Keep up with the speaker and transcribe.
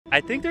I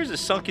think there's a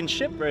sunken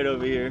ship right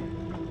over here.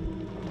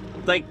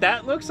 Like,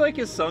 that looks like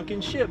a sunken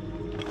ship.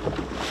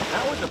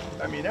 That was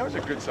that was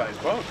a good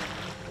sized boat.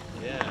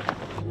 Yeah.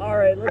 All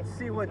right, let's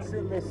see what's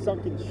in this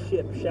sunken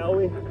ship, shall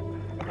we?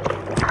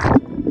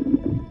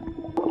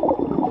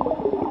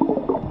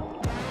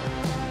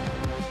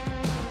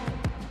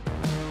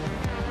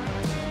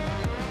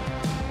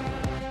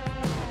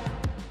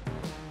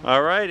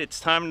 All right,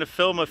 it's time to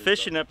film a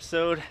fishing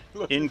episode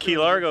in Key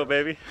Largo,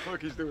 baby.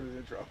 Look, he's doing an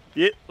intro.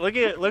 Yeah,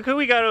 look who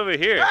we got over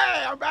here.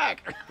 Hey, I'm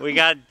back. We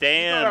got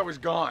Dan. I thought I was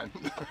gone.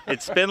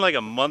 It's been like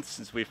a month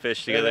since we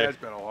fished together. Yeah, it's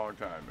been a long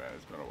time, man.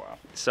 It's been a while.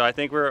 So I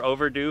think we're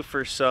overdue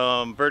for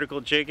some vertical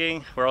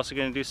jigging. We're also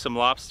going to do some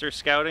lobster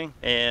scouting,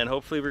 and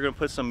hopefully we're going to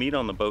put some meat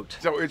on the boat.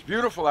 So it's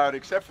beautiful out,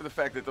 except for the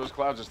fact that those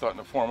clouds are starting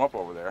to form up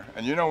over there.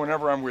 And you know,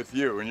 whenever I'm with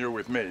you and you're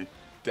with me,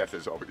 death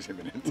is always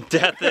imminent.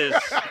 Death is,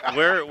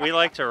 we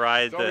like to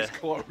ride the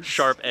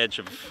sharp edge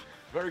of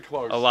very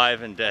close.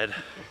 Alive and dead.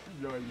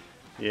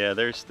 Yeah,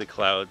 there's the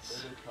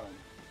clouds.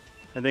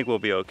 I think we'll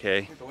be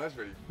okay. All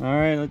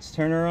right, let's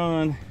turn her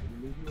on.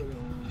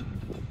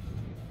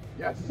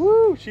 Yes.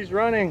 Woo, she's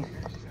running.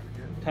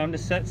 Time to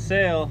set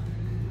sail.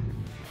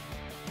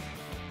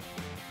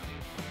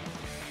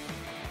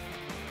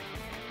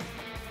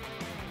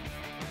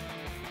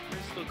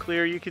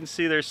 Clear, you can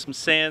see there's some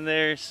sand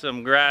there,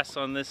 some grass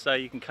on this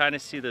side. You can kind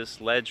of see this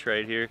ledge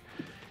right here.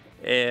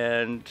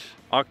 And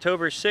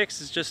October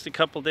 6th is just a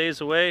couple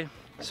days away,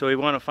 so we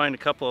want to find a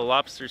couple of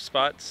lobster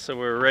spots. So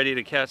we're ready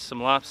to catch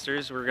some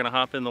lobsters. We're gonna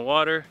hop in the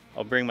water.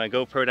 I'll bring my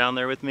GoPro down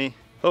there with me.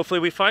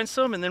 Hopefully we find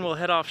some, and then we'll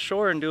head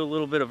offshore and do a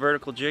little bit of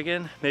vertical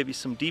jigging, maybe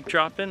some deep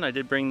dropping. I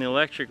did bring the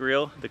electric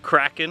reel, the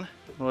Kraken.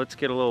 Well, let's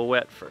get a little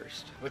wet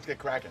first. Let's get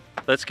cracking.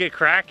 Let's get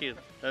cracking.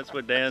 That's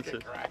what Dan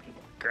said.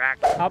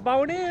 Crack. How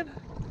about it?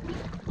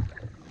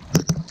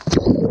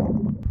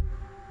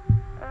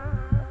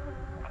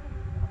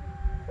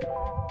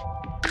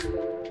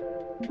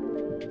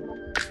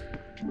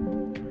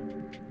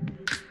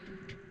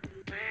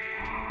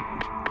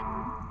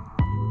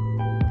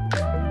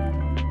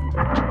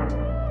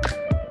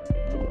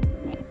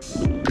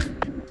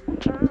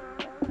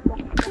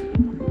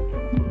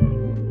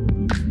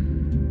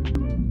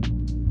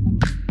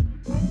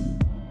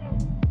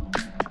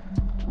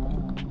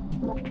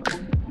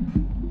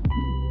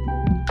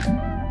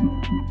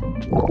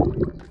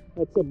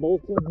 That's a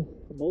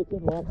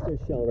molten lobster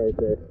shell right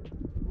there.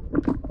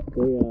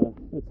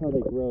 That's how they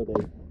grow.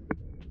 They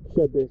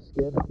shed their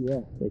skin.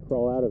 Yeah, they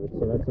crawl out of it.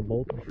 So that's a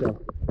molten shell.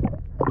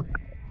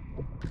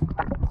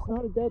 It's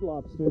not a dead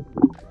lobster.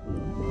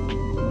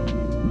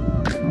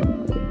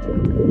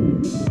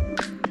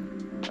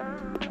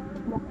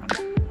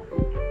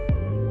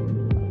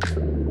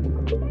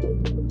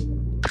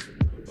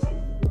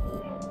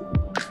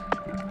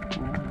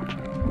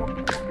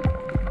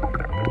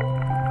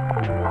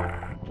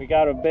 We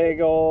got a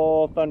big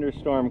old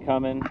thunderstorm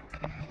coming.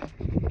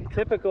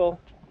 Typical,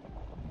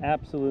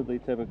 absolutely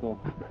typical.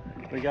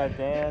 We got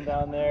Dan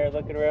down there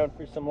looking around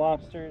for some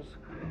lobsters.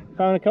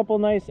 Found a couple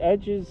nice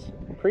edges,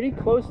 pretty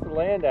close to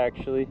land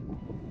actually.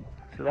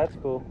 So that's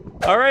cool.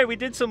 All right, we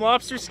did some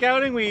lobster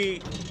scouting.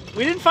 We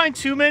didn't find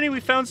too many. We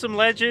found some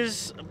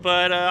ledges,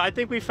 but I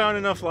think we found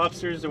enough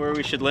lobsters to where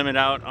we should limit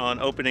out on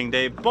opening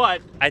day.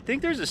 But I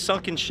think there's a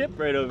sunken ship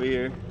right over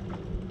here.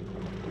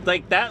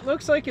 Like, that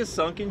looks like a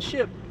sunken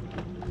ship.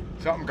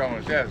 Something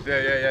going, yes,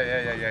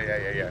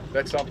 yeah.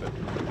 That's something.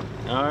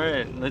 All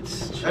right,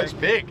 let's check. That's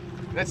big.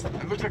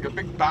 It looks like a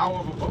big bow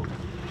of a boat.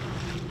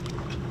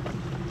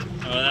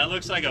 Oh, that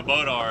looks like a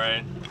boat, all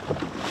right.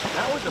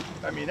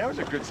 That was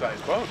a good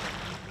sized boat.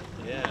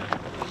 Yeah,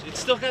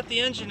 it's still got the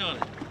engine on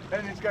it.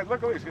 And it's got,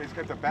 look, it's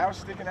got the bow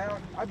sticking out.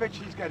 I bet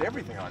she's got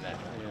everything on that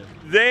thing.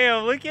 Yeah.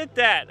 Damn, look at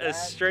that. A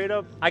straight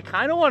up. I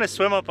kind of want to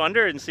swim up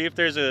under it and see if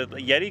there's a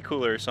Yeti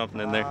cooler or something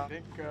in there. I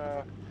think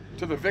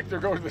to the victor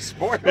goes the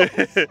spoils.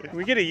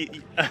 We get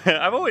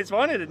I've always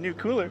wanted a new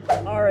cooler.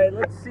 All right,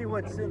 let's see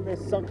what's in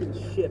this sunken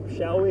ship,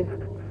 shall we?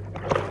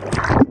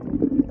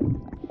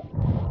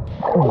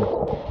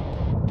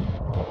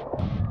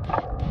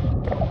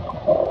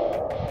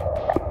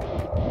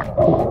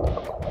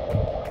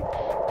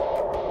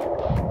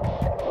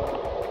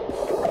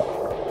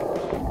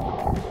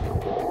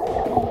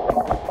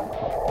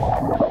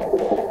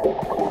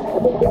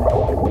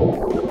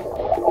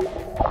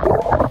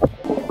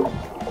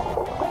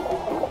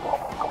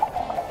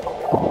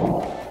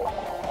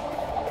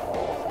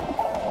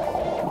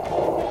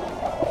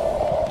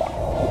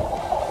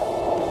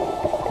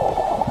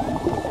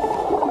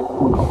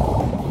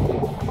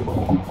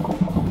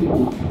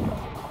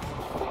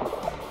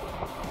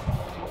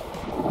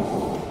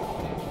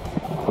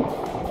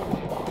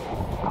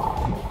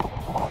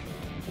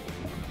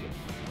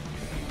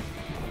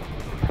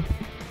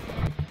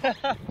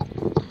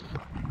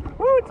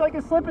 Woo, it's like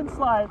a slip and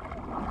slide.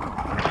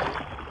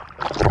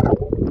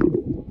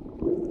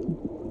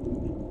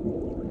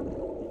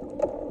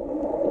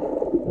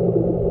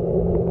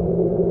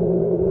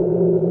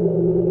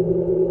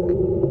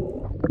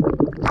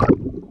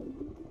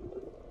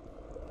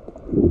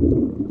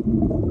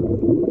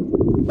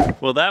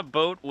 Well, Well, that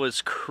boat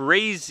was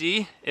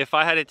crazy. If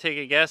I had to take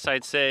a guess,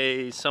 I'd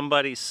say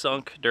somebody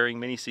sunk during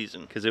mini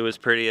season because it was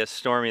pretty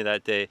stormy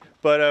that day.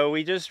 But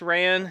we just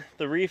ran.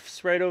 The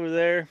reef's right over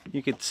there.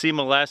 You could see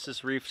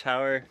Molasses Reef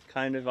Tower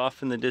kind of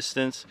off in the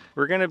distance.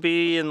 We're gonna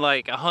be in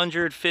like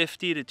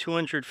 150 to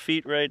 200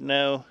 feet right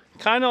now.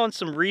 Kind of on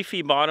some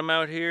reefy bottom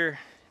out here.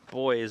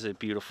 Boy, is it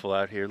beautiful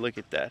out here. Look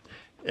at that.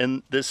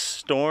 And this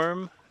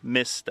storm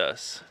missed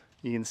us.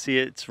 You can see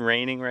it's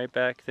raining right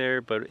back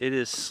there, but it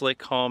is slick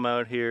calm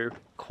out here.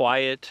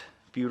 Quiet,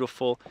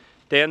 beautiful.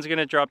 Dan's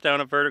gonna drop down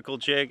a vertical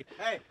jig.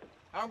 Hey,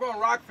 I'm going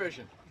rock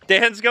fishing.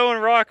 Dan's going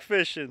rock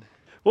fishing.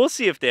 We'll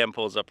see if Dan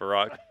pulls up a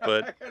rock,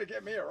 but I gotta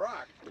get me a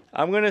rock.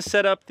 I'm gonna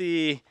set up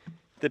the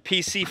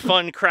PC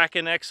Fun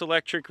Kraken X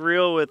electric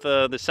reel with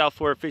the South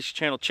Florida Fishing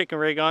Channel chicken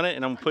rig on it,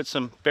 and I'm gonna put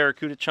some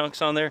Barracuda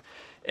chunks on there.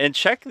 And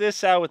check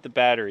this out with the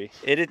battery.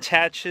 It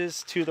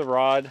attaches to the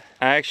rod.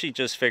 I actually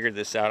just figured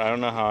this out. I don't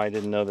know how I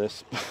didn't know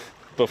this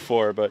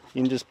before, but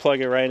you can just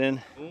plug it right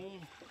in.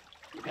 Boom,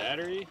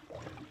 battery.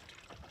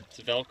 It's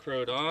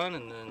velcroed on,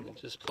 and then it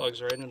just plugs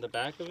right into the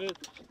back of it.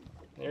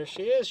 There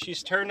she is.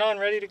 She's turned on,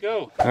 ready to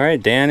go. All right,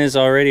 Dan is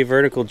already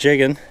vertical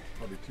jigging.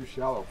 Probably too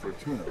shallow for a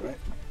tuna, right?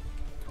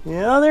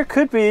 Yeah, there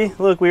could be.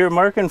 Look, we were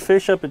marking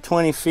fish up at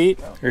 20 feet.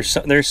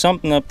 There's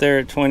something up there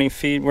at 20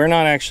 feet. We're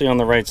not actually on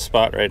the right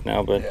spot right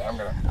now, but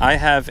yeah, I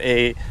have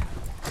a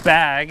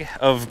bag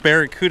of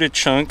Barracuda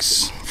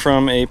chunks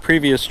from a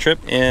previous trip,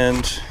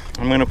 and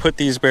I'm gonna put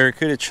these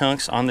Barracuda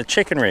chunks on the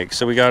chicken rig.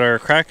 So we got our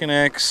Kraken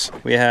X.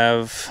 We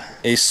have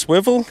a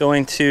swivel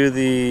going to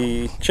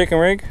the chicken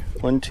rig.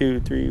 1,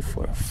 2, 3,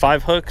 4,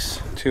 5 hooks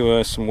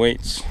to some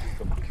weights.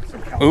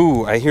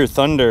 Ooh, I hear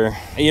thunder.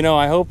 You know,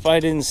 I hope I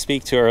didn't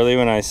speak too early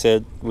when I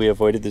said we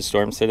avoided the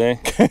storms today.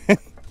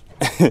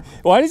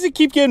 Why does it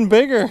keep getting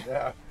bigger?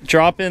 Yeah.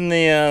 Drop in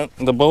the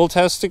bull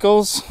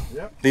testicles.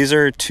 Yep. These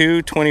are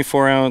 2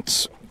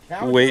 24-ounce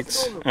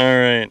weights. All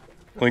right,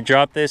 we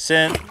drop this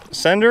in.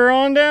 Send her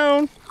on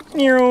down.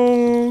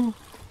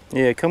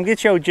 Yeah, come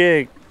get your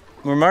jig.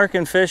 We're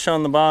marking fish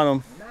on the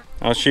bottom.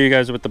 I'll show you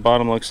guys what the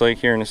bottom looks like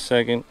here in a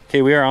second.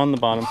 Okay, we are on the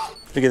bottom.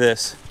 Look at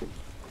this.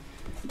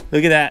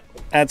 Look at that.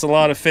 That's a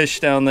lot of fish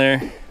down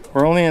there.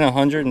 We're only in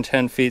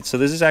 110 feet, so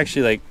this is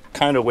actually like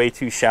kind of way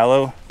too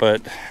shallow,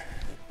 but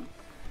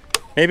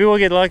maybe we'll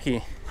get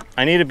lucky.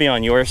 I need to be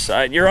on your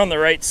side. You're on the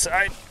right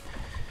side.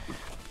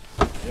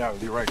 Yeah,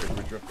 you're right, because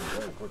we're drifting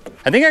very quickly.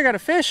 I think I got a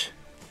fish.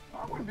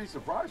 I wouldn't be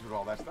surprised with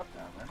all that stuff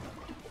down there.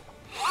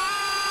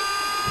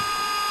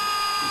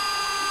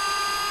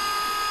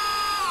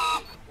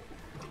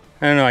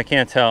 I don't know, I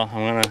can't tell.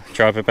 I'm gonna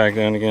drop it back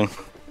down again.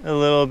 A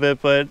little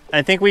bit, but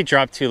I think we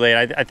dropped too late.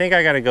 I think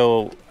I gotta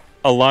go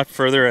a lot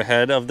further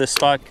ahead of this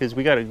spot because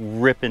we got a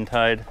ripping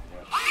tide.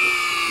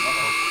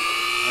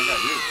 I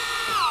got you.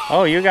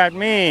 Oh, you got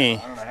me.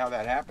 I don't know how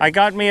that happened. I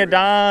got me a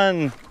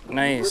Don.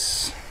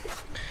 Nice.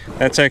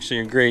 That's actually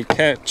a great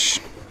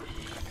catch.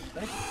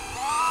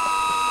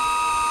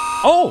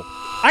 Oh,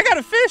 I got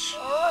a fish.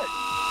 All right.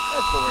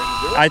 That's the way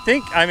to do it. I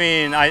think, I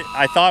mean,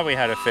 I thought we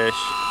had a fish.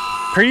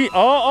 Pretty,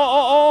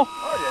 oh,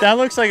 yeah. That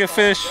looks like a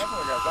fish.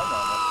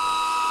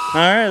 All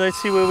right, let's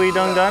see what we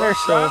done got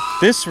ourselves.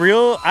 This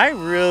reel, I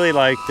really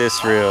like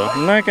this reel.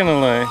 I'm not gonna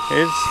lie.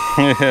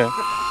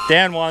 It's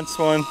Dan wants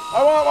one.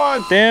 I want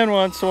one. Dan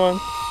wants one.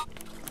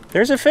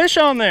 There's a fish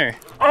on there.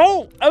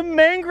 Oh, a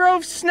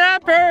mangrove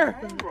snapper.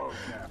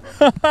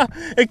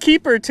 A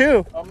keeper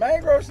too. A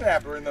mangrove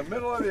snapper in the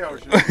middle of the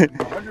ocean.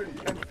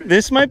 110 feet.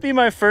 This might be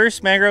my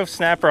first mangrove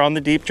snapper on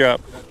the deep drop.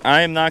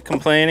 I am not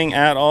complaining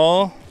at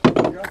all.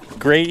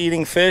 Great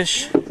eating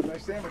fish.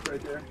 Nice sandwich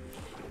right there.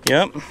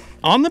 Yep.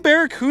 On the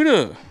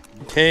Barracuda.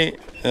 Okay,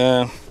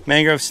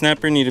 mangrove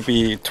snapper need to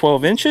be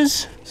 12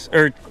 inches?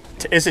 Or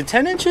is it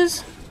 10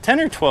 inches?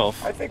 10 or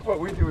 12? I think what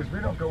we do is we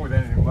don't go with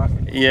anything less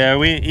than 12.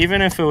 Yeah,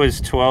 even if it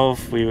was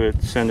 12, we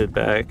would send it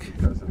back.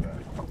 Because of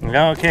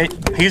that. Okay,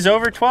 he's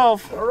over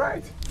 12. All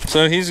right.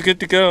 So he's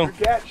good to go. Good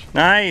catch.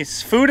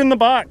 Nice. Food in the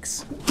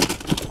box.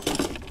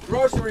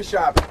 Grocery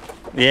shopping.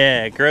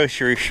 Yeah,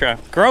 grocery shop.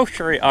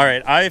 Grocery. All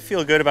right, I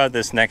feel good about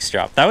this next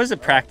drop. That was a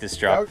practice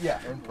drop. Oh, yeah.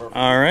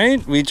 All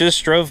right, we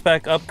just drove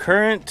back up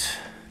current,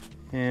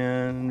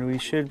 and we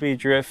should be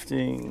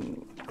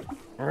drifting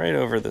right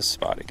over this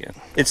spot again.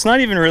 It's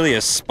not even really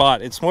a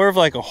spot. It's more of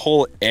like a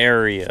whole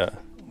area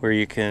where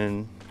you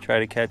can try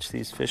to catch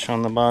these fish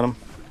on the bottom.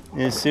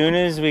 As soon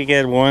as we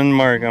get one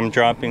mark, I'm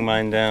dropping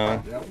mine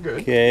down. Yeah,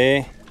 good.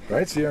 Okay.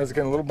 Right, see, I was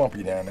getting a little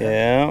bumpy down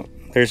there. Yeah.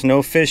 There's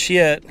no fish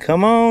yet.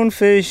 Come on,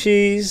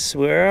 fishies.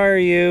 Where are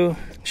you?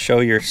 Show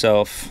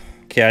yourself.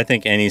 Okay, I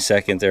think any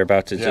second they're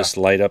about to just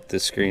light up the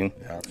screen.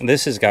 Yeah.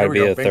 This has got to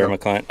be a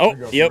thermocline. Oh,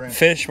 yep,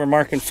 fish. We're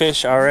marking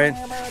fish. All right.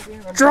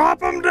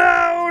 Drop them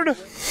down.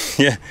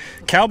 Yeah,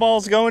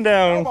 cowball's going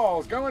down.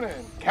 Cowball's going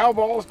in.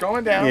 Cowball's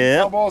going down.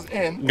 Yeah. Cowball's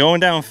in.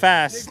 Going down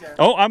fast.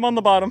 Oh, I'm on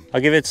the bottom.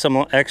 I'll give it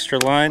some extra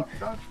line.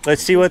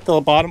 Let's see what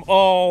the bottom.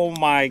 Oh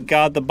my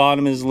God, the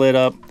bottom is lit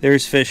up.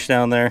 There's fish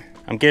down there.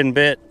 I'm getting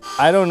bit.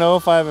 I don't know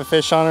if I have a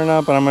fish on or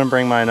not, but I'm gonna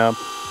bring mine up.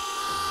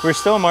 We're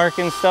still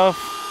marking stuff,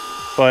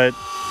 but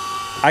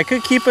I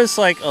could keep us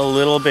like a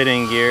little bit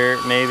in gear,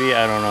 maybe.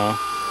 I don't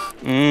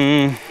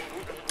know.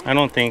 I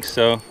don't think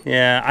so.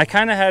 Yeah, I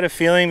kind of had a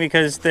feeling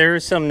because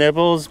there's some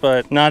nibbles,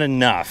 but not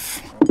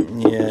enough.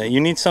 Yeah, you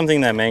need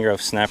something that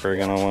mangrove snapper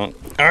gonna want.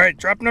 All right,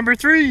 drop number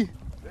 3.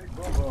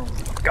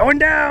 Going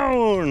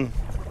down.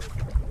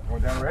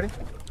 Going down already?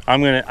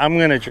 I'm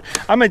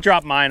gonna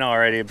drop mine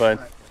already,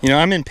 but you know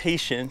I'm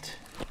impatient.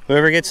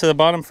 Whoever gets to the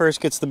bottom first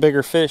gets the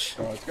bigger fish.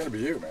 Oh, it's gonna be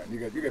you, man.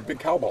 You got big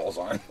cow balls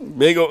on.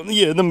 Big old,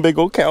 yeah, them big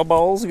old cow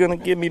balls gonna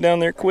get me down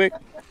there quick.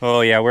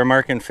 Oh yeah, we're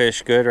marking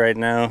fish good right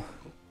now.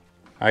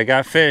 I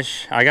got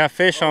fish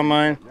on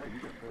mine.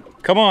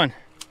 Come on.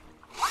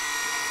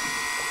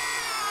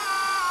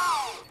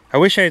 I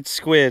wish I had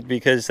squid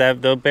because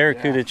the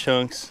barracuda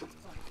chunks.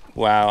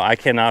 Wow, I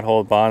cannot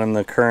hold bottom.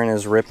 The current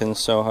is ripping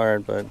so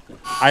hard, but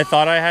I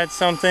thought I had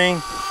something.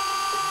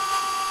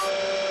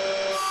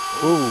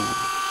 Ooh,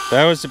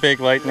 that was a big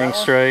lightning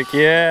strike.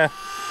 Yeah,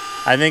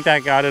 I think I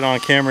got it on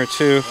camera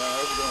too.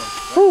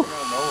 Whew.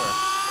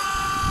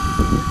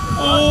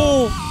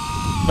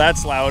 Oh,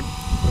 that's loud.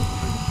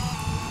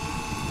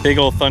 Big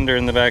old thunder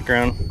in the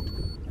background.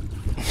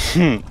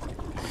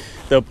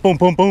 The boom,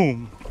 boom,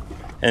 boom.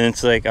 And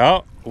it's like,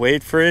 oh,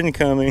 wait for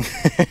incoming.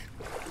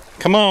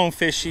 Come on,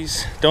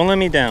 fishies. Don't let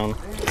me down.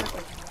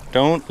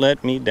 Don't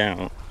let me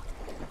down.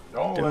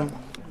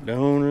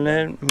 Don't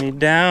let me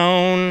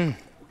down.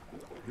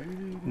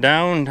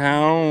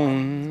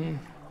 Downtown.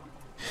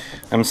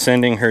 I'm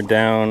sending her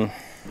down.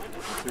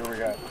 Let's see what we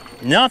got.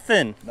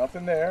 Nothing.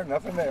 Nothing there,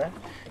 nothing there.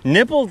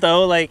 Nibble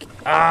though, like,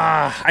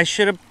 I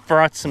should have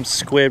brought some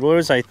squid. What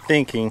was I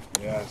thinking?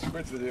 Yeah,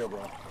 squid's the deal, bro.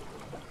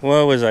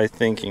 What was I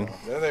thinking?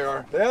 There they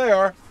are. There they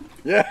are.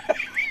 Yeah.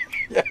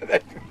 Yeah,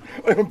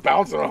 they're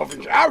bouncing off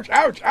each other. Ouch,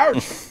 ouch,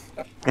 ouch.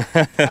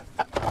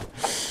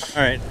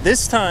 All right,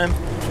 this time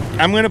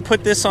I'm gonna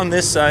put this on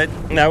this side.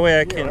 That way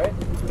I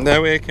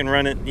can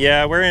run it.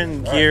 Yeah, we're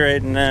in gear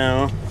right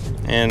now.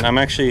 And I'm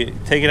actually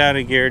take it out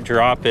of gear,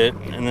 drop it,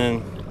 and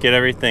then get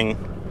everything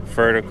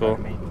vertical.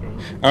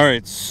 All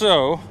right,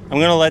 so I'm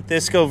gonna let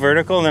this go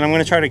vertical, and then I'm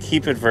gonna try to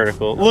keep it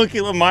vertical. Look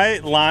at my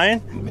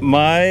line.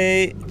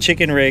 My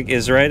chicken rig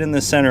is right in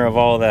the center of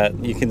all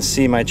that. You can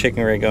see my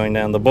chicken rig going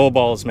down. The bull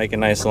balls make a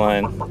nice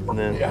line. And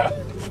then, Yeah.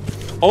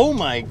 oh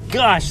my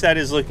gosh, that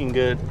is looking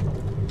good.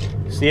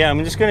 So yeah,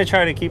 I'm just gonna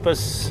try to keep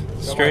us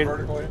straight.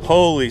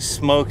 Holy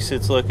smokes,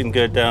 it's looking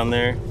good down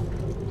there.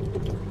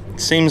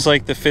 Seems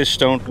like the fish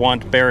don't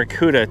want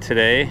barracuda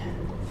today.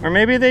 Or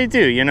maybe they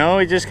do, you know?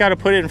 We just gotta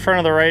put it in front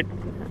of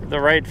the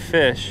right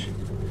fish.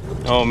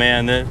 Oh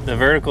man, the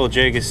vertical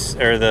jig is,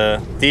 or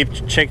the deep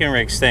chicken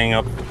rig staying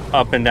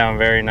up and down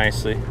very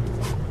nicely.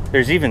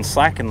 There's even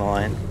slack in the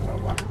line.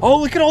 Oh,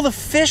 look at all the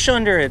fish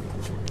under it.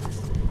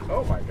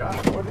 Oh my God,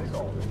 what is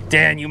all this?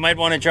 Dan, you might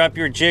want to drop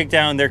your jig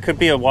down. There could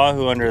be a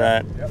wahoo under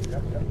that. Yep.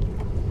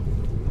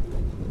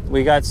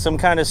 We got some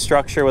kind of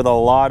structure with a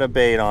lot of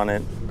bait on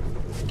it.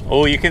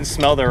 Oh, you can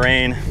smell the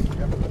rain.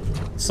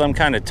 Some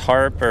kind of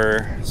tarp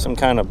or some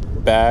kind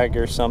of bag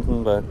or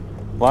something, but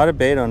a lot of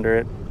bait under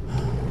it.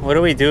 What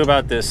do we do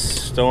about this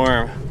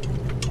storm?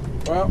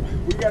 Well,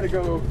 we got to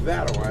go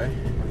that way.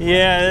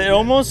 Yeah, it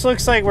almost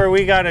looks like where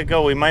we got to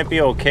go, we might be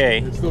okay.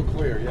 It's still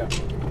clear, yeah.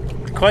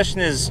 The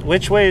question is,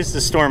 which way is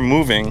the storm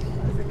moving? I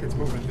think it's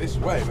moving this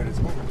way, but it's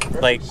moving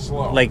very Like,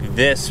 slow. like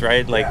this,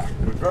 right? Like, yeah,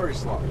 it was very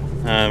slow.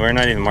 we're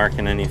not even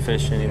marking any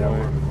fish anymore.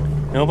 Yeah,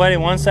 Nobody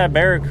wants that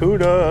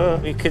barracuda.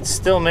 We could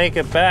still make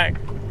it back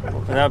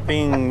without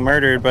being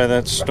murdered by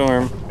that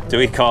storm. Do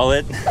we call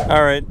it?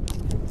 All right,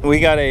 we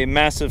got a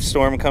massive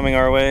storm coming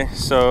our way,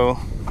 so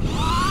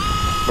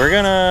we're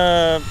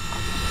gonna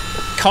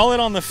call it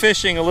on the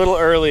fishing a little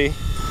early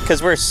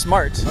because we're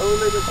smart.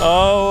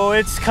 Oh,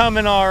 it's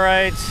coming all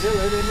right.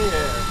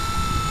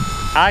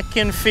 I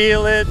can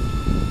feel it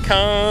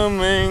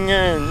coming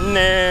in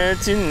there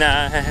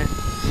tonight.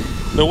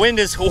 The wind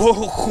is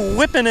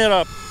whipping it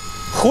up,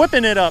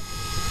 whipping it up.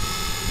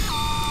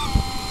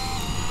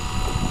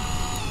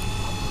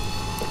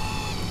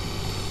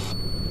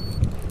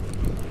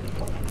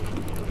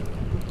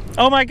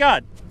 Oh my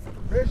God,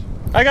 Fish?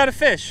 I got a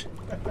fish.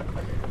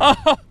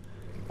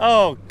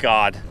 Oh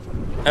God,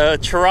 a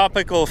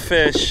tropical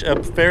fish, a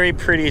very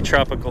pretty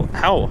tropical.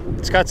 Ow,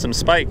 it's got some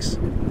spikes.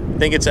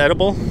 Think it's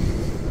edible?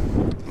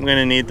 I'm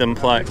gonna need them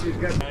plucked.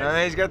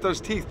 He's got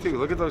those teeth too.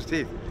 Look at those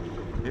teeth.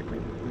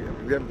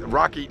 We have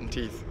rock-eating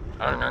teeth.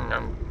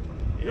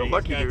 You're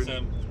lucky,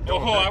 dude. Oh,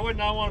 I would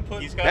not want to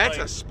put. He's got That's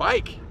like, a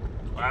spike.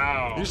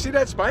 wow. You see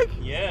that spike?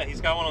 Yeah,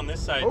 he's got one on this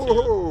side too.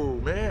 Oh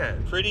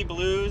man. Pretty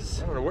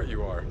blues. I don't know what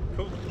you are.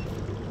 Cool.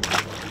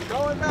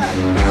 Going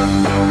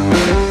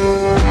back.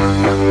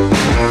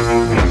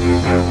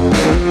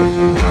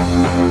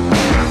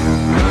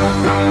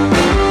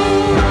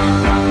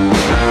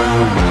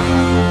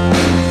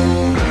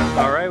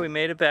 All right, we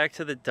made it back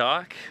to the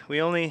dock.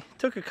 We only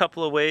took a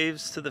couple of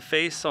waves to the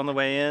face on the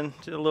way in.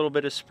 Did a little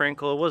bit of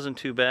sprinkle. It wasn't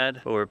too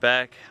bad, but we're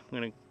back. I'm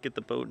gonna get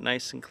the boat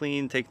nice and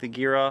clean, take the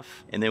gear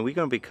off, and then we're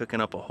gonna be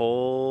cooking up a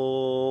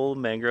whole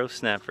mangrove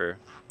snapper.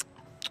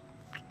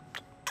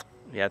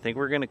 Yeah, I think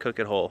we're gonna cook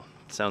it whole.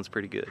 sounds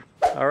pretty good.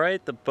 All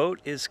right, the boat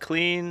is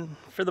clean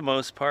for the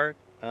most part.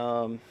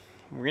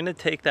 We're gonna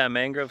take that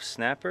mangrove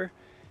snapper,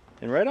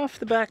 and right off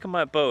the back of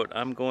my boat,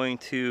 I'm going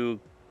to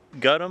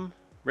gut him,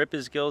 rip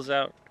his gills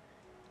out,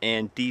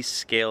 and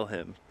descale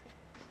him.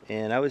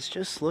 And I was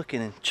just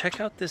looking, and check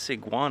out this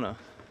iguana.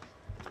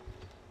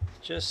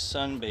 Just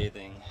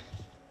sunbathing,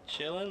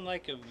 chilling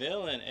like a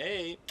villain.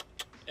 Hey,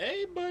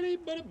 hey, buddy,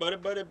 buddy, buddy,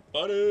 buddy,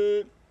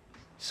 buddy.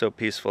 So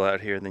peaceful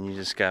out here, then you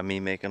just got me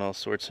making all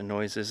sorts of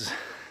noises.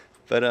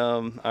 But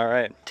all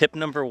right, tip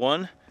number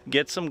 1,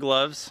 get some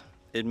gloves.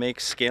 It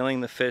makes scaling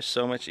the fish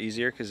so much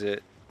easier because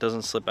it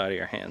doesn't slip out of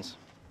your hands.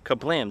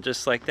 Kablam,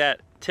 just like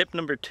that. Tip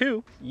number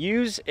 2,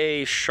 use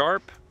a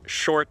sharp,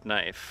 short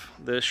knife.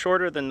 The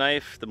shorter the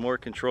knife, the more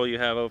control you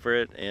have over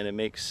it, and it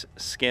makes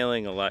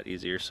scaling a lot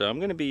easier. So I'm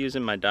gonna be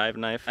using my dive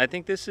knife. I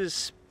think this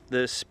is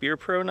the Spear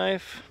Pro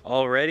knife,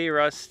 already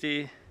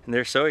rusty, and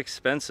they're so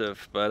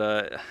expensive,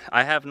 but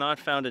I have not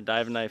found a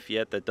dive knife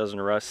yet that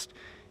doesn't rust.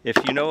 If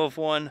you know of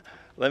one,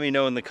 let me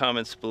know in the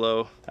comments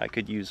below. I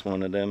could use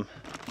one of them.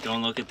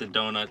 Don't look at the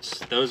donuts.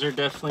 Those are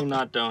definitely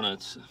not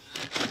donuts.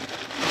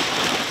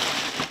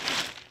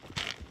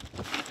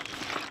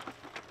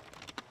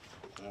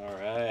 All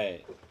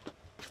right.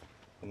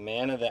 The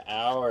man of the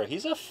hour.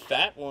 He's a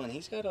fat one.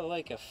 He's got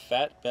like a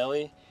fat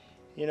belly.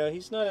 You know,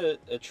 he's not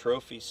a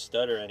trophy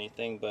stud or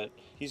anything, but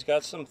he's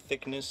got some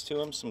thickness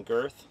to him, some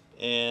girth,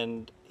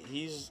 and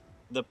he's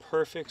the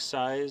perfect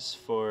size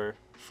for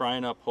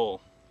frying up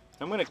whole.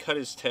 I'm gonna cut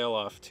his tail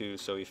off too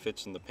so he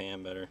fits in the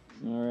pan better.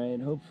 All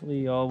right,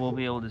 hopefully y'all will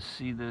be able to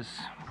see this.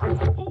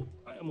 Oh,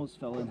 I almost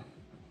fell in.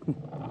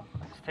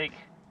 Just take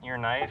your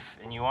knife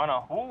and you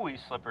wanna, ooh,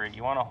 he's slippery.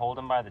 You wanna hold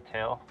him by the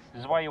tail.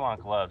 This is why you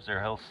want gloves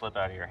or he'll slip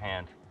out of your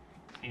hand.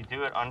 If you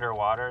do it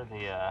underwater,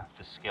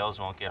 the scales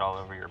won't get all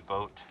over your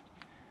boat.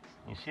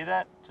 You see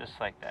that? Just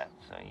like that.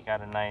 So you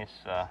got a nice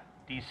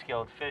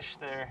descaled fish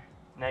there.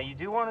 Now you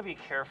do want to be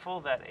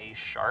careful that a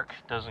shark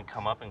doesn't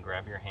come up and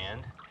grab your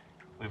hand.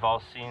 We've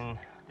all seen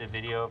the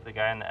video of the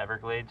guy in the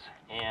Everglades,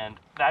 and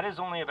that is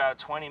only about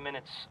 20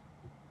 minutes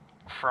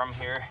from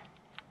here.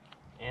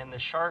 And the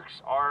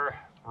sharks are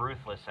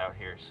ruthless out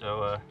here.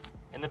 So,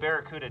 and the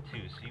barracuda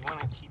too. So you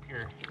want to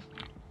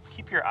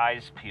keep your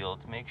eyes peeled.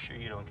 Make sure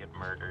you don't get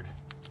murdered.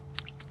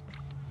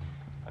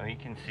 Oh, you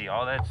can see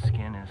all that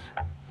skin is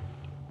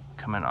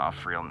coming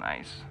off real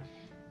nice.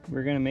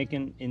 We're gonna make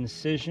an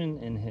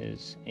incision in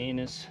his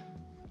anus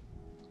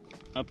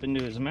up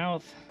into his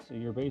mouth. So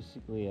you're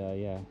basically,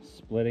 yeah,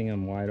 splitting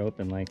him wide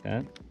open like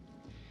that.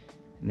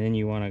 And then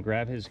you wanna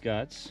grab his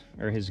guts,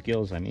 or his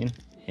gills, I mean,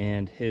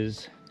 and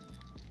his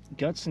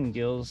guts and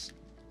gills,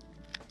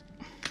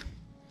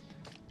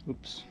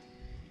 oops,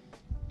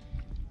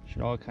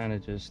 should all kind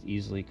of just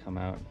easily come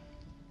out.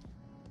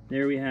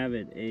 There we have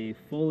it, a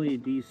fully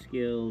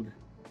descaled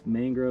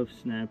mangrove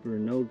snapper,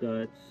 no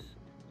guts,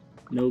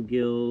 no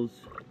gills.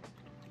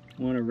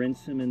 Want to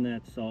rinse him in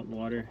that salt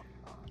water.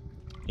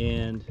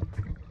 And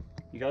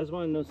you guys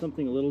want to know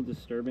something a little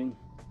disturbing?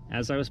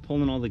 As I was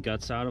pulling all the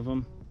guts out of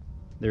him,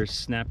 there's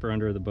snapper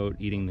under the boat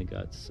eating the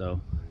guts, so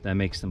that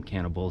makes them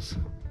cannibals.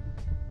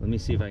 Let me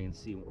see if I can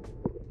see one.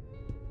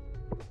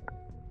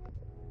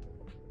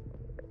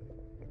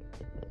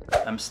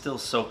 I'm still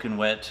soaking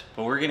wet,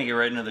 but we're gonna get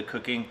right into the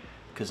cooking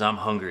because I'm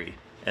hungry.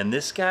 And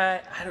this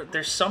guy,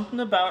 there's something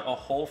about a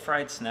whole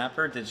fried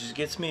snapper that just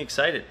gets me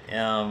excited.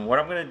 What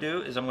I'm gonna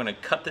do is I'm gonna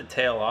cut the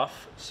tail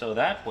off so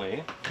that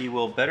way he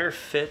will better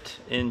fit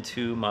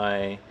into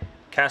my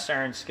cast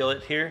iron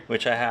skillet here,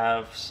 which I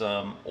have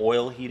some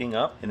oil heating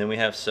up, and then we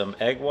have some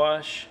egg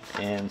wash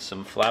and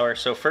some flour.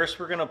 So first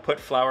we're gonna put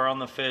flour on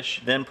the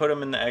fish, then put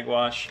them in the egg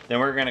wash, then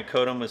we're gonna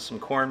coat them with some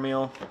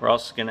cornmeal. We're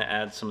also gonna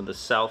add some of the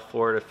South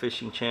Florida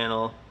Fishing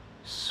Channel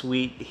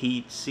Sweet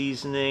Heat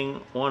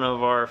seasoning, one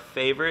of our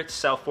favorites,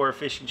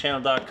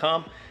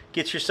 southfloridafishingchannel.com.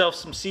 Get yourself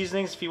some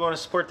seasonings if you want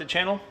to support the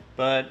channel.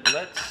 But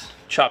let's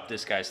chop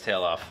this guy's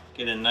tail off.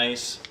 Get a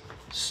nice,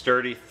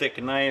 sturdy,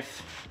 thick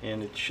knife,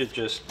 and it should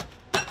just,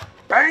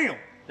 bam!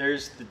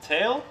 There's the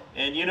tail,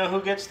 and you know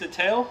who gets the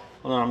tail?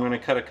 Hold on, I'm gonna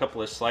cut a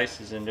couple of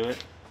slices into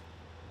it.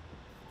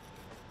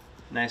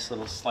 Nice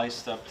little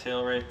sliced up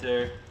tail right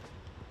there.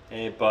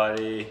 Hey,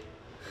 buddy.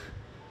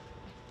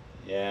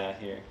 Yeah,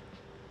 here.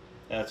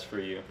 That's for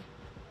you.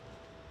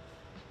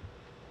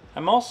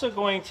 I'm also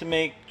going to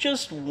make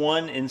just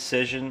one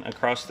incision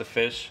across the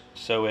fish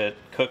so it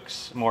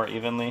cooks more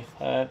evenly.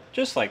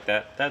 Just like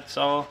that. That's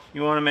all.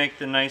 You want to make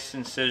the nice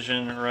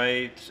incision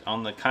right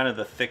on the kind of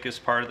the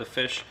thickest part of the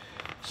fish,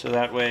 so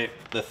that way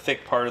the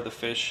thick part of the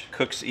fish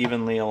cooks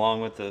evenly along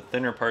with the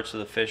thinner parts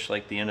of the fish,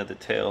 like the end of the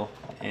tail.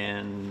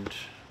 And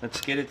let's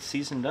get it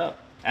seasoned up.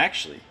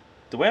 Actually,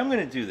 the way I'm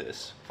gonna do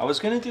this, I was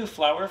gonna do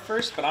flour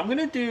first, but I'm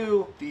gonna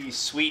do the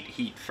sweet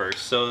heat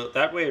first. So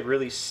that way it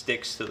really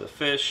sticks to the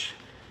fish.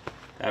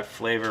 That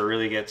flavor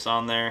really gets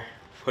on there.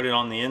 Put it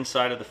on the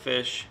inside of the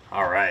fish.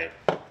 All right,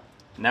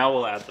 now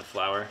we'll add the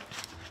flour.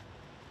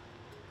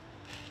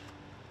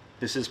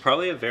 This is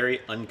probably a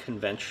very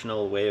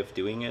unconventional way of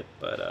doing it,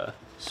 but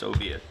so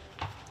be it.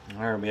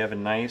 All right, we have a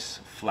nice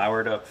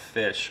floured up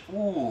fish.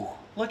 Ooh,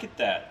 look at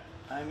that.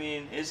 I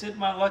mean, is it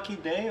my lucky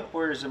day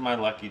or is it my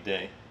lucky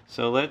day?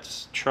 So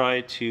let's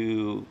try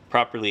to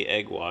properly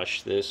egg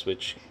wash this,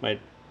 which might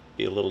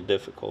be a little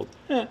difficult.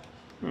 There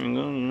we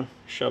go,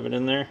 shove it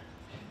in there.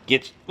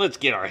 Let's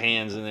get our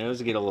hands in there.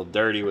 Let's get a little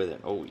dirty with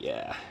it. Oh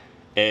yeah,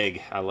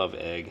 egg, I love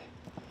egg.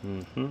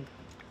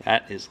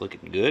 That is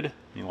looking good.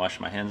 Let me wash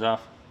my hands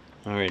off.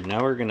 All right,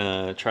 now we're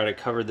gonna try to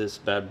cover this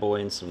bad boy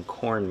in some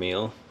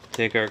cornmeal.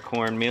 Take our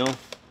cornmeal.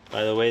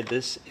 By the way,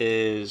 this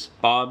is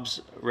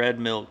Bob's Red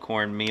Milk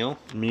cornmeal,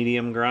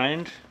 medium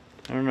grind.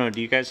 I don't know,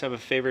 do you guys have a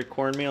favorite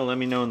cornmeal? Let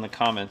me know in the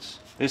comments.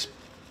 This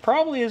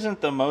probably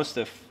isn't the most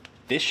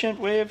efficient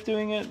way of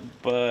doing it,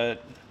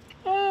 but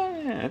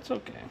yeah, it's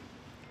okay.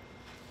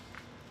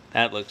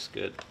 That looks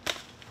good.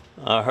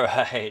 All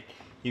right,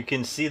 you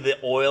can see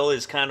the oil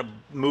is kind of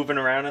moving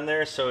around in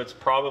there, so it's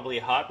probably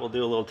hot. We'll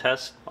do a little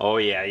test. Oh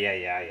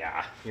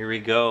yeah. Here we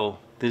go.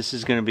 This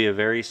is gonna be a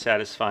very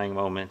satisfying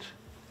moment.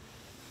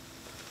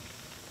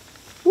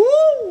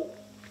 Woo!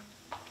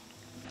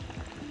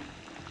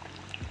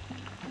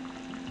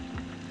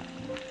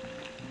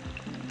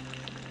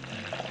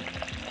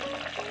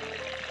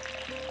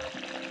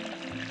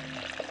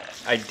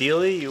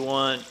 Ideally, you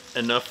want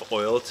enough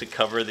oil to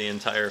cover the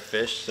entire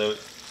fish, so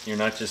you're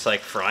not just like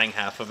frying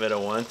half of it at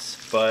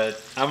once.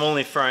 But I'm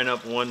only frying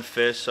up one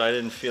fish, so I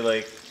didn't feel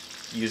like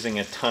using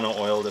a ton of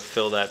oil to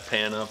fill that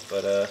pan up.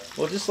 But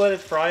we'll just let it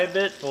fry a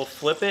bit. We'll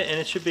flip it, and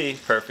it should be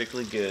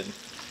perfectly good.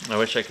 I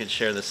wish I could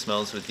share the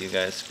smells with you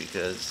guys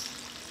because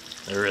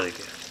they're really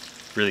good.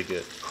 Really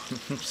good.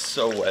 I'm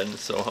so wet and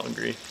so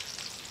hungry.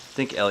 I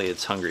think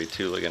Elliot's hungry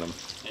too. Look at him.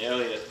 Hey,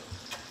 Elliot.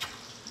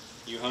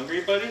 You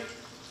hungry, buddy?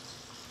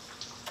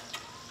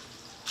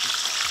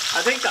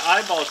 I think the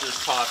eyeball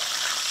just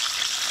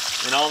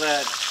popped and all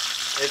that.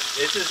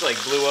 It just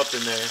like blew up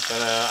in there,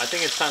 but I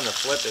think it's time to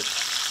flip it.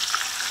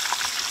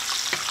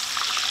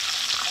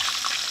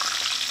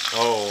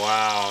 Oh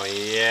wow,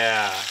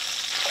 yeah.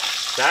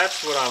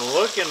 That's what I'm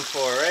looking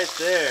for right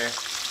there.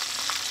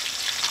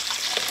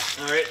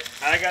 All right,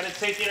 I gotta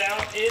take it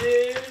out. It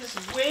is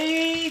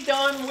way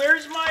done.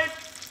 Where's my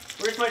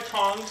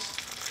tongs?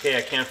 Okay,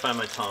 I can't find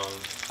my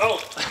tongs.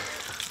 Oh,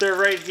 they're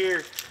right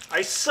here.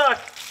 I suck.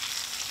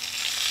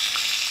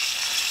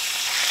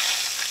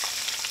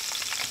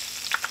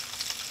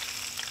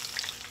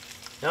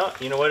 No,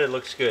 you know what? It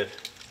looks good.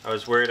 I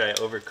was worried I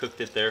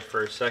overcooked it there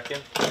for a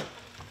second.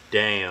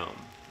 Damn,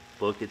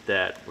 look at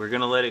that. We're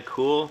gonna let it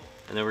cool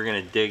and then we're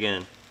gonna dig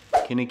in.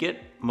 Can it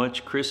get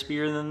much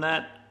crispier than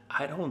that?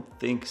 I don't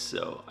think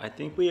so. I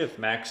think we have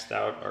maxed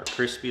out our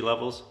crispy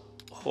levels.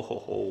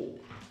 Oh,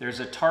 there's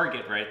a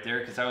target right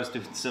there because I was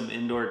doing some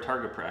indoor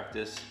target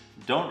practice.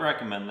 Don't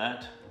recommend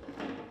that.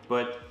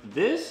 But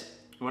this,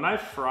 when I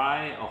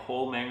fry a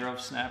whole mangrove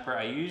snapper,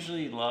 I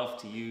usually love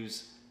to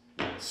use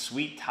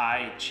sweet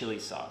Thai chili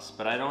sauce,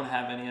 but I don't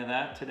have any of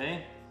that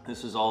today.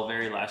 This is all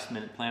very last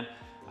minute planned.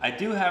 I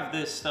do have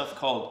this stuff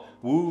called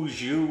Wu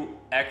Zhu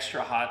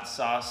extra hot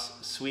sauce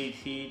sweet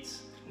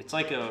heats. It's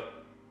like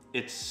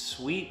it's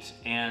sweet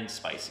and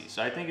spicy,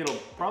 so I think it'll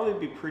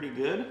probably be pretty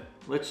good.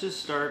 Let's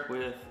just start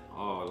with,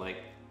 oh, like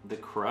the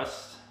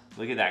crust.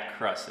 Look at that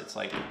crust. It's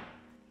like,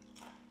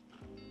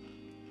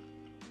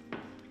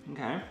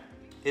 okay.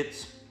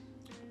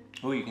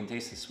 Oh, you can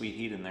taste the sweet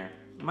heat in there.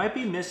 Might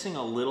be missing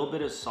a little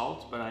bit of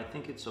salt, but I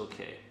think it's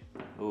okay.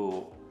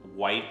 Ooh,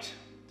 white,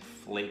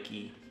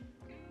 flaky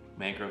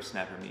mangrove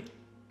snapper meat.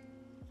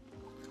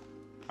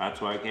 That's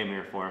what I came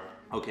here for.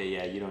 Okay,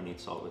 yeah, you don't need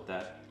salt with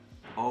that.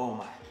 Oh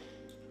my.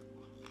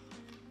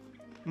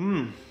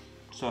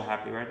 So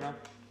happy right now.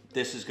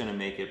 This is gonna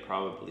make it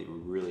probably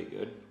really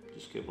good.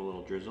 Just give a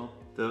little drizzle.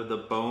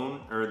 The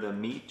bone, or the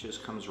meat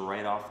just comes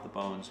right off the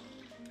bones.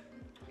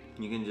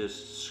 You can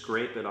just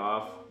scrape it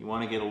off. You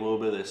want to get a little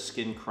bit of the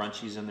skin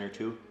crunchies in there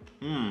too.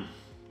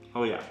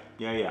 Oh yeah,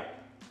 yeah.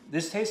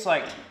 This tastes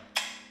like,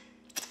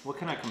 what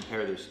can I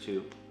compare this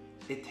to?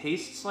 It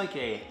tastes like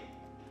a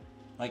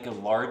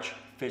large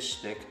fish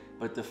stick,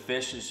 but the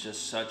fish is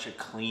just such a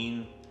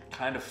clean,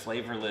 kind of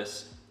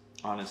flavorless,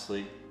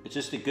 honestly. It's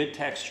just a good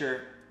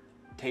texture,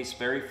 tastes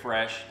very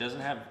fresh,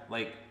 doesn't have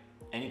like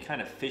any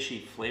kind of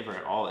fishy flavor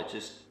at all. It's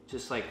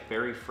just like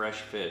very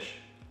fresh fish.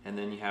 And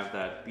then you have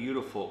that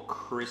beautiful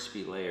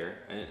crispy layer.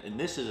 And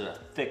this is a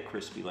thick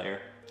crispy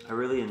layer. I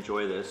really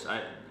enjoy this.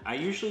 I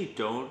usually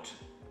don't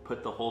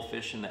put the whole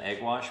fish in the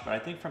egg wash, but I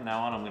think from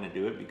now on I'm gonna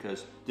do it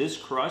because this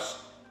crust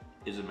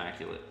is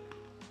immaculate.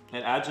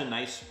 It adds a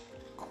nice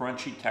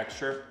crunchy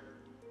texture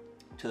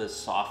to the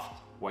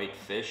soft white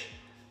fish.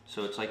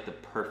 So it's like the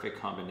perfect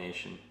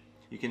combination.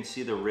 You can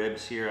see the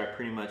ribs here. I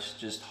pretty much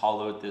just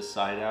hollowed this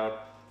side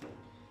out.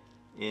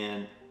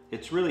 And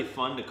it's really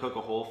fun to cook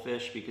a whole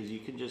fish because you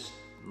can just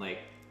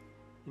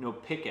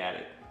pick at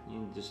it. You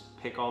can just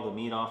pick all the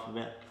meat off of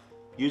it.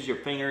 Use your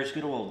fingers,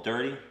 get a little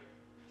dirty.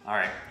 All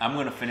right, I'm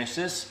gonna finish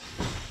this,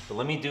 but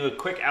let me do a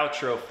quick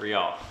outro for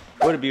y'all.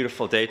 What a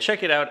beautiful day.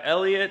 Check it out.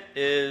 Elliot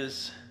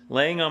is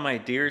laying on my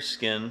deer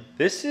skin.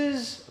 This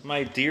is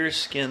my deer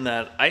skin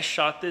that I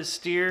shot this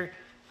deer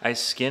I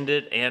skinned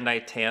it and I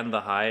tanned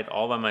the hide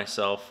all by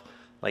myself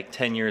like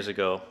 10 years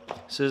ago.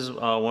 This is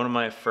one of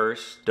my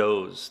first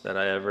does that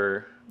I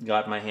ever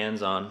got my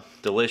hands on.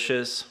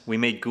 Delicious. We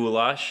made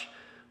goulash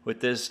with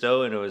this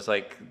dough, and it was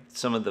like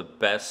some of the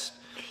best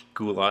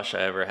goulash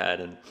I ever had.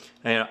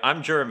 And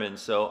I'm German,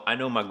 so I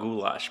know my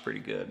goulash pretty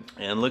good.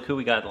 And look who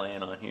we got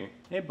laying on here.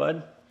 Hey,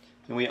 bud.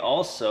 And we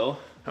also,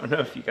 I don't know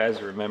if you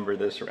guys remember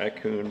this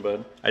raccoon,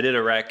 but I did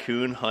a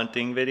raccoon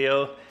hunting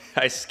video.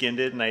 I skinned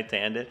it and I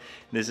tanned it.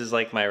 This is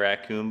like my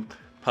raccoon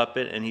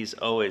puppet, and he's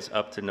always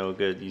up to no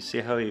good. You see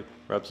how he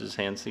rubs his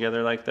hands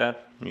together like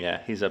that?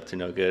 Yeah, he's up to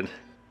no good.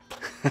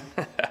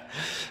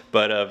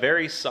 But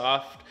very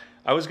soft.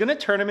 I was gonna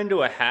turn him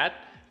into a hat,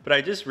 but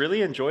I just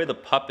really enjoy the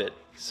puppet.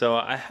 So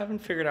I haven't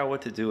figured out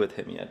what to do with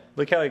him yet.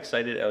 Look how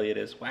excited Elliot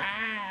is. Wah,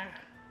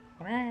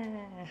 wah.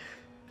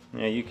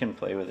 Yeah, you can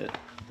play with it.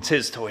 It's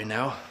his toy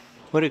now.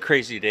 What a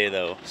crazy day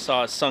though.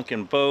 Saw a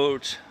sunken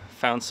boat,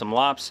 found some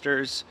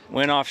lobsters,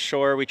 went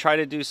offshore. We tried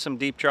to do some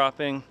deep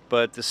dropping,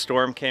 but the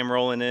storm came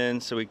rolling in,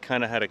 so we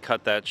kind of had to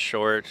cut that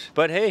short.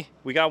 But hey,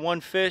 we got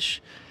one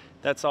fish.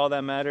 That's all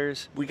that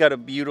matters. We got a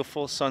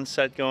beautiful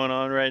sunset going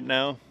on right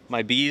now.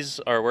 My bees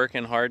are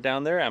working hard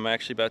down there. I'm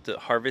actually about to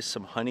harvest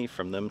some honey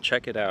from them.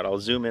 Check it out. I'll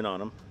zoom in on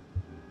them.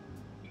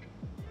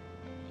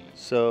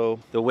 So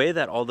the way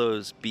that all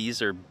those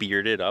bees are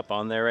bearded up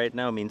on there right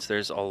now means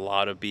there's a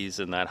lot of bees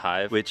in that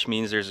hive, which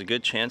means there's a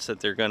good chance that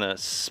they're gonna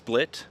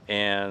split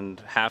and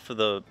half of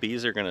the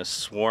bees are gonna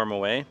swarm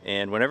away.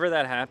 And whenever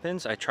that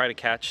happens, I try to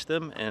catch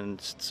them,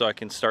 and so I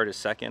can start a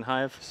second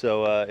hive.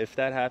 So if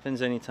that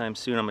happens anytime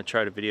soon, I'm gonna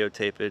try to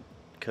videotape it,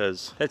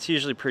 because that's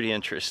usually pretty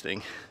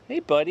interesting.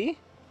 Hey buddy,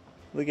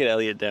 look at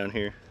Elliot down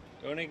here.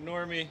 Don't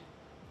ignore me.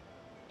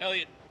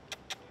 Elliot,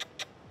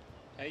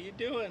 how you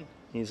doing?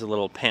 He's a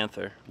little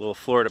panther, a little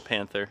Florida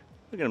panther.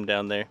 Look at him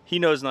down there. He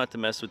knows not to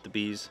mess with the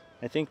bees.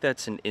 I think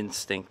that's an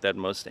instinct that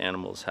most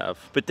animals have.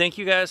 But thank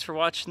you guys for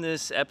watching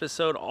this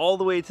episode all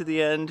the way to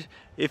the end.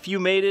 If you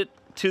made it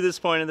to this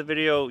point in the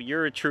video,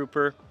 you're a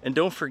trooper. And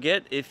don't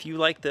forget, if you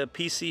like the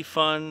PC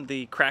Fun,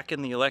 the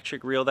Kraken, the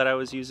electric reel that I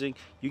was using,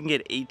 you can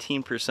get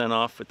 18%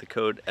 off with the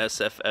code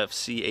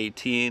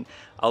SFFC18.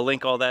 I'll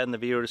link all that in the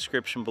video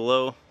description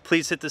below.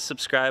 Please hit the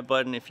subscribe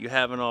button if you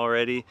haven't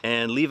already,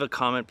 and leave a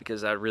comment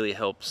because that really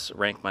helps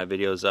rank my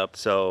videos up.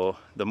 So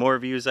the more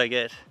views I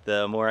get,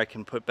 the more I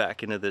can put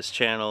back into this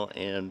channel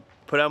and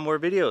put out more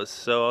videos.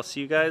 So I'll see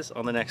you guys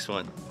on the next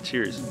one.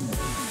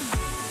 Cheers.